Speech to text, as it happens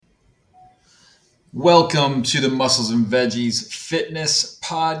Welcome to the Muscles and Veggies Fitness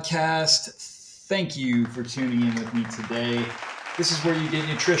Podcast. Thank you for tuning in with me today. This is where you get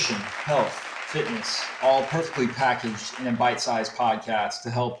nutrition, health, fitness, all perfectly packaged in a bite-sized podcast to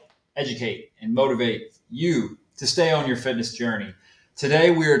help educate and motivate you to stay on your fitness journey.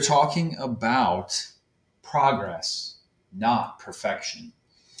 Today we are talking about progress, not perfection.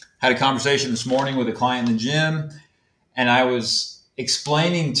 Had a conversation this morning with a client in the gym, and I was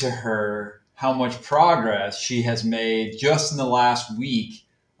explaining to her how much progress she has made just in the last week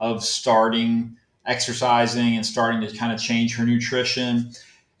of starting exercising and starting to kind of change her nutrition.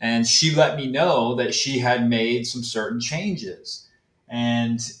 And she let me know that she had made some certain changes.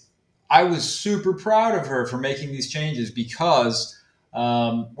 And I was super proud of her for making these changes because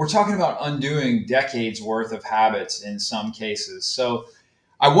we're talking about undoing decades worth of habits in some cases. So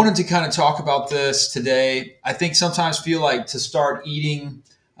I wanted to kind of talk about this today. I think sometimes feel like to start eating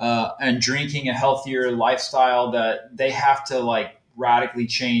and drinking a healthier lifestyle that they have to like radically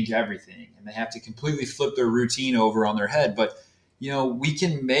change everything and they have to completely flip their routine over on their head. But, we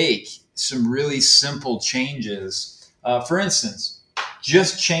can make some really simple changes. For instance,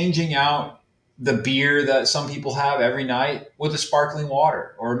 just changing out the beer that some people have every night with a sparkling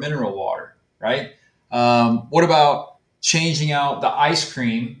water or a mineral water, right? What about changing out the ice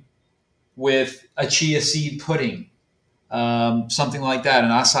cream with a chia seed pudding, something like that,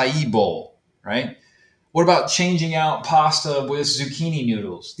 an acai bowl, right? What about changing out pasta with zucchini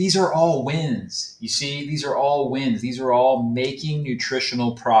noodles? These are all wins. You see, these are all wins. These are all making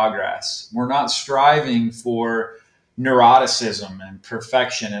nutritional progress. We're not striving for neuroticism and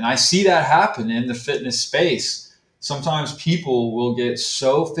perfection. And I see that happen in the fitness space. Sometimes people will get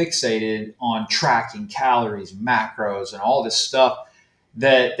so fixated on tracking calories, macros, and all this stuff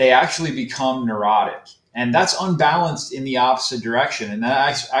that they actually become neurotic. And that's unbalanced in the opposite direction. And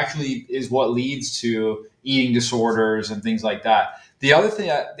that actually is what leads to eating disorders and things like that. The other thing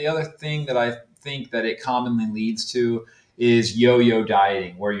that I think that it commonly leads to is yo-yo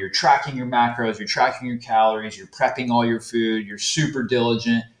dieting, where you're tracking your macros, you're tracking your calories, you're prepping all your food, you're super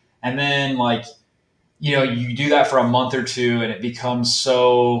diligent. And then you do that for a month or two and it becomes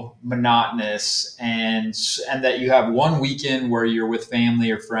so monotonous, and that you have one weekend where you're with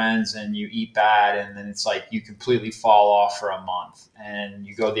family or friends and you eat bad, and then it's like you completely fall off for a month and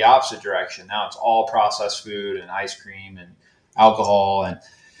you go the opposite direction. Now it's all processed food and ice cream and alcohol, and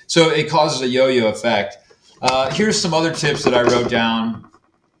so it causes a yo-yo effect. Here's some other tips that I wrote down.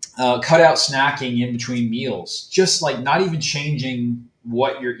 Cut out snacking in between meals. Just like not even changing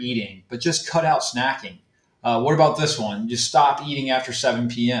what you're eating, but just cut out snacking. What about this one? Just stop eating after 7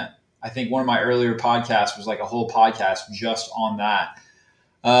 p.m. I think one of my earlier podcasts was like a whole podcast just on that.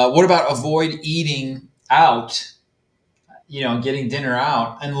 What about avoid eating out, getting dinner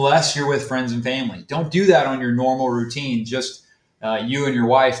out, unless you're with friends and family? Don't do that on your normal routine. Just you and your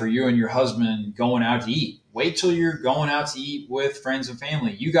wife or you and your husband going out to eat. Wait till you're going out to eat with friends and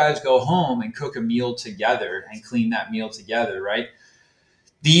family. You guys go home and cook a meal together and clean that meal together, right?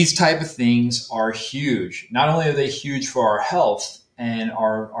 These type of things are huge. Not only are they huge for our health and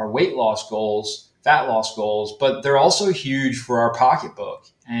our weight loss goals, fat loss goals, but they're also huge for our pocketbook.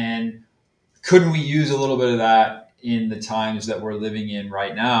 And couldn't we use a little bit of that in the times that we're living in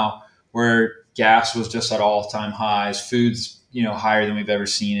right now, where gas was just at all-time highs, food's higher than we've ever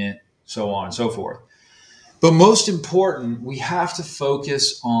seen it, so on and so forth. But most important, we have to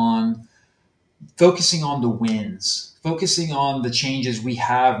focusing on the wins, focusing on the changes we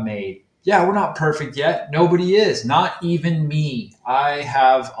have made. Yeah, we're not perfect yet. Nobody is, not even me. I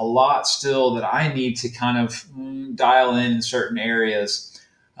have a lot still that I need to kind of dial in certain areas.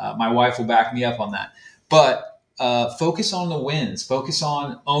 My wife will back me up on that. But focus on the wins. Focus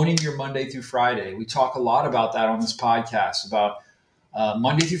on owning your Monday through Friday. We talk a lot about that on this podcast, about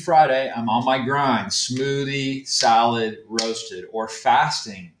Monday through Friday, I'm on my grind. Smoothie, salad, roasted, or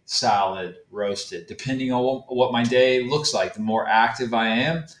fasting, salad, roasted, depending on what my day looks like. The more active I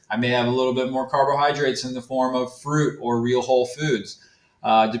am, I may have a little bit more carbohydrates in the form of fruit or real whole foods.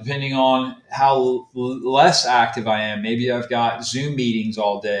 Depending on how less active I am, maybe I've got Zoom meetings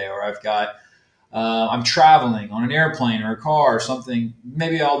all day, or I'm traveling on an airplane or a car or something.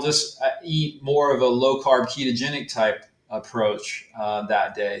 Maybe I'll just eat more of a low carb ketogenic type approach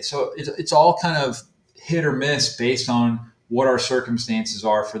that day. So it's all kind of hit or miss based on what our circumstances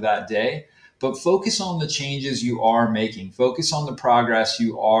are for that day. But focus on the changes you are making. Focus on the progress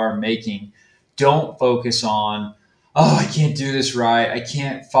you are making. Don't focus on, oh, I can't do this right. I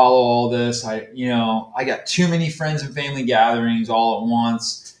can't follow all this. I got too many friends and family gatherings all at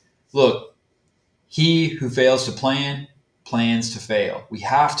once. Look, he who fails to plan plans to fail. We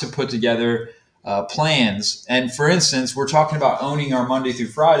have to put together plans. And for instance, we're talking about owning our Monday through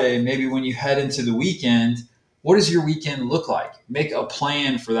Friday. Maybe when you head into the weekend, what does your weekend look like? Make a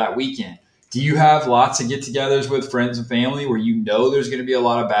plan for that weekend. Do you have lots of get-togethers with friends and family where you know there's going to be a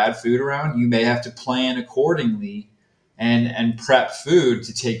lot of bad food around? You may have to plan accordingly and prep food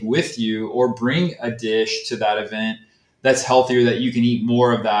to take with you, or bring a dish to that event that's healthier, that you can eat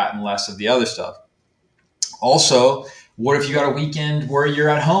more of that and less of the other stuff. Also, what if you got a weekend where you're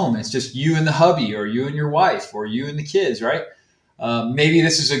at home? It's just you and the hubby, or you and your wife, or you and the kids, right? Maybe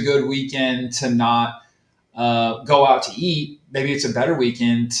this is a good weekend to not go out to eat. Maybe it's a better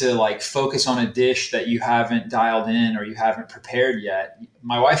weekend to like focus on a dish that you haven't dialed in or you haven't prepared yet.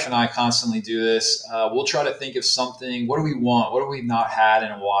 My wife and I constantly do this. We'll try to think of something. What do we want? What have we not had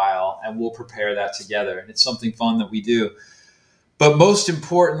in a while? And we'll prepare that together. And it's something fun that we do. But most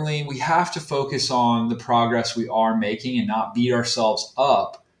importantly, we have to focus on the progress we are making and not beat ourselves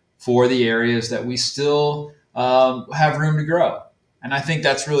up for the areas that we still have room to grow. And I think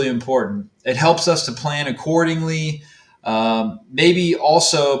that's really important. It helps us to plan accordingly. Maybe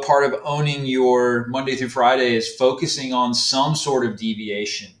also part of owning your Monday through Friday is focusing on some sort of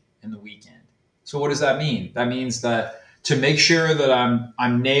deviation in the weekend. So what does that mean? That means that to make sure that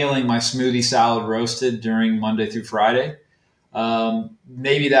I'm nailing my smoothie salad roasted during Monday through Friday.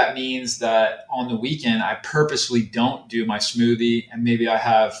 Maybe that means that on the weekend, I purposely don't do my smoothie, and maybe I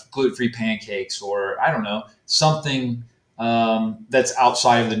have gluten-free pancakes, or I don't know, something that's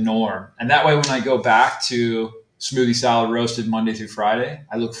outside of the norm. And that way, when I go back to smoothie salad roasted Monday through Friday,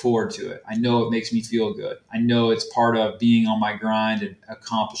 I look forward to it. I know it makes me feel good. I know it's part of being on my grind and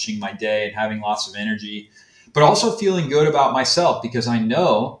accomplishing my day and having lots of energy, but also feeling good about myself because I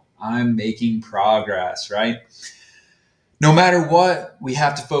know I'm making progress, right? No matter what, we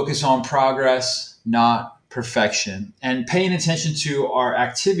have to focus on progress, not perfection. And paying attention to our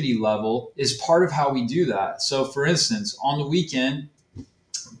activity level is part of how we do that. So, for instance, on the weekend,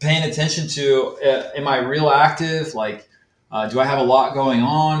 paying attention to am I real active? Like, do I have a lot going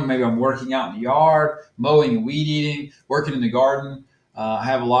on? Maybe I'm working out in the yard, mowing and weed eating, working in the garden. I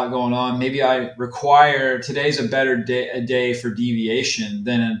have a lot going on. Maybe I require today's a better day, a day for deviation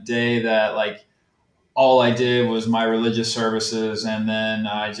than a day that like all I did was my religious services and then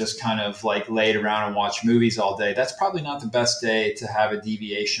I just kind of like laid around and watched movies all day. That's probably not the best day to have a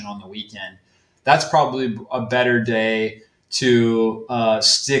deviation on the weekend. That's probably a better day to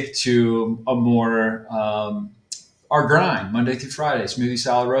stick to a more our grind, Monday through Friday, smoothie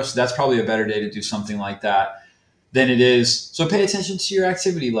salad roast. That's probably a better day to do something like that than it is. So pay attention to your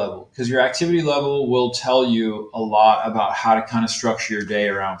activity level, because your activity level will tell you a lot about how to kind of structure your day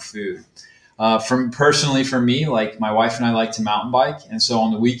around food. From personally for me, like my wife and I like to mountain bike. And so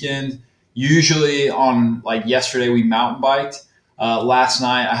on the weekend, usually on like yesterday, we mountain biked. Last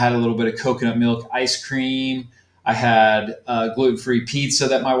night, I had a little bit of coconut milk ice cream. I had gluten-free pizza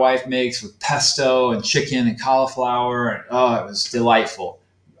that my wife makes with pesto and chicken and cauliflower. And oh, it was delightful.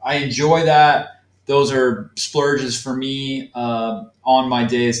 I enjoy that. Those are splurges for me on my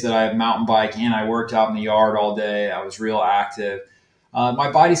days that I mountain bike and I worked out in the yard all day. I was real active.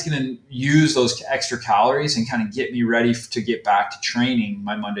 My body's going to use those extra calories and kind of get me ready to get back to training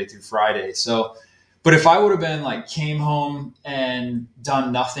my Monday through Friday. So, but if I would have been like came home and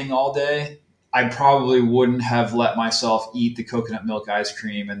done nothing all day, I probably wouldn't have let myself eat the coconut milk ice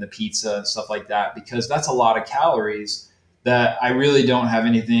cream and the pizza and stuff like that, because that's a lot of calories that I really don't have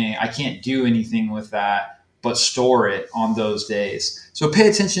anything. I can't do anything with that but store it on those days. So pay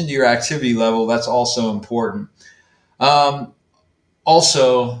attention to your activity level. That's also important. Um,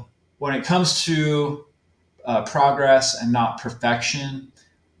 Also, when it comes to progress and not perfection,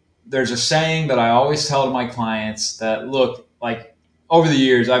 there's a saying that I always tell to my clients that, look, like over the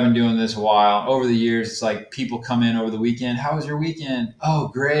years, I've been doing this a while. Over the years, it's like people come in over the weekend. How was your weekend? Oh,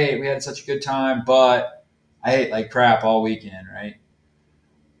 great. We had such a good time, but I ate like crap all weekend, right?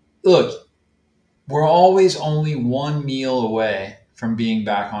 Look, we're always only one meal away from being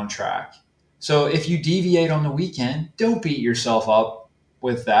back on track. So if you deviate on the weekend, don't beat yourself up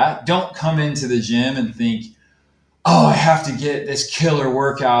with that. Don't come into the gym and think, oh, I have to get this killer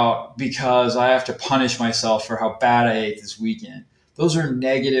workout because I have to punish myself for how bad I ate this weekend. Those are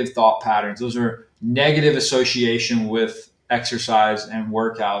negative thought patterns. Those are negative association with exercise and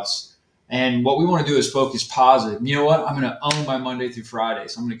workouts. And what we want to do is focus positive. You know what? I'm going to own my Monday through Friday.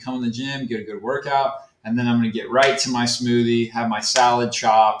 So I'm going to come in the gym, get a good workout, and then I'm going to get right to my smoothie, have my salad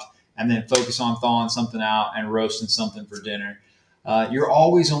chopped, and then focus on thawing something out and roasting something for dinner. You're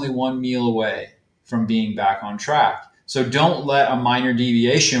always only one meal away from being back on track. So don't let a minor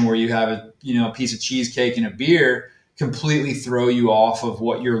deviation where you have a piece of cheesecake and a beer completely throw you off of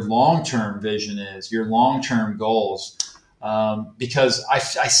what your long-term vision is, your long-term goals. Because I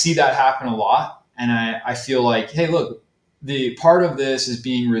see that happen a lot. And I feel like, hey, look, the part of this is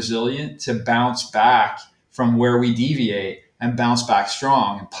being resilient to bounce back from where we deviate and bounce back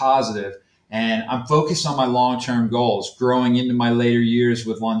strong and positive. And I'm focused on my long-term goals, growing into my later years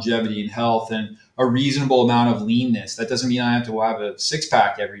with longevity and health and a reasonable amount of leanness. That doesn't mean I have to have a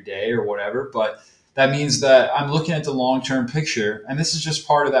six-pack every day or whatever, but that means that I'm looking at the long-term picture, and this is just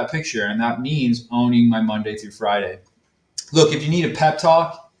part of that picture, and that means owning my Monday through Friday. Look, if you need a pep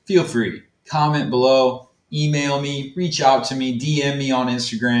talk, feel free. Comment below, email me, reach out to me, DM me on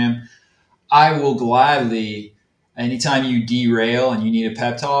Instagram. I will gladly, anytime you derail and you need a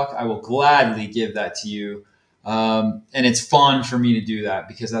pep talk, I will gladly give that to you. And it's fun for me to do that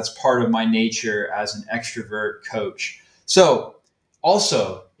because that's part of my nature as an extrovert coach. So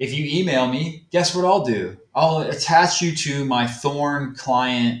also, if you email me, guess what I'll do? I'll attach you to my Thorn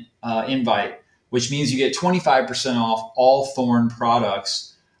client invite, which means you get 25% off all Thorn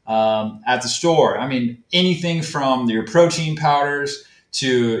products at the store. I mean, anything from your protein powders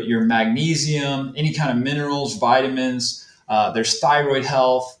to your magnesium, any kind of minerals, vitamins. There's thyroid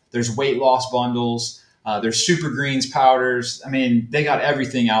health. There's weight loss bundles. There's super greens powders. I mean, they got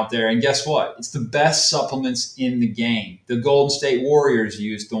everything out there. And guess what? It's the best supplements in the game. The Golden State Warriors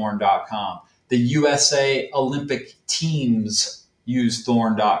use Thorn.com. The USA Olympic teams use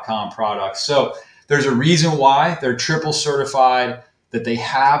Thorn.com products. So there's a reason why they're triple certified, that they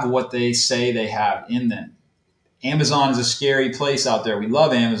have what they say they have in them. Amazon is a scary place out there. We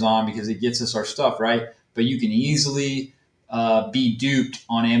love Amazon because it gets us our stuff, right? But you can easily be duped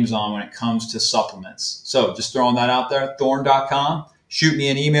on Amazon when it comes to supplements. So just throwing that out there, Thorn.com. Shoot me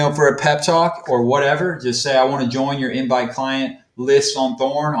an email for a pep talk or whatever. Just say, I want to join your invite client list on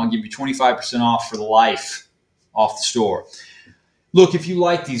Thorn. I'll give you 25% off for life off the store. Look, if you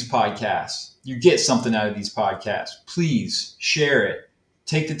like these podcasts, you get something out of these podcasts, please share it.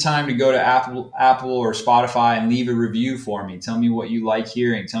 Take the time to go to Apple or Spotify and leave a review for me. Tell me what you like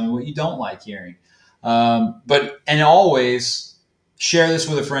hearing. Tell me what you don't like hearing. And always share this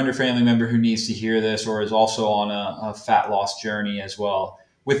with a friend or family member who needs to hear this or is also on a fat loss journey as well.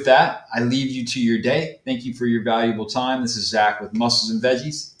 With that, I leave you to your day. Thank you for your valuable time. This is Zach with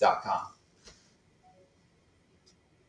musclesandveggies.com.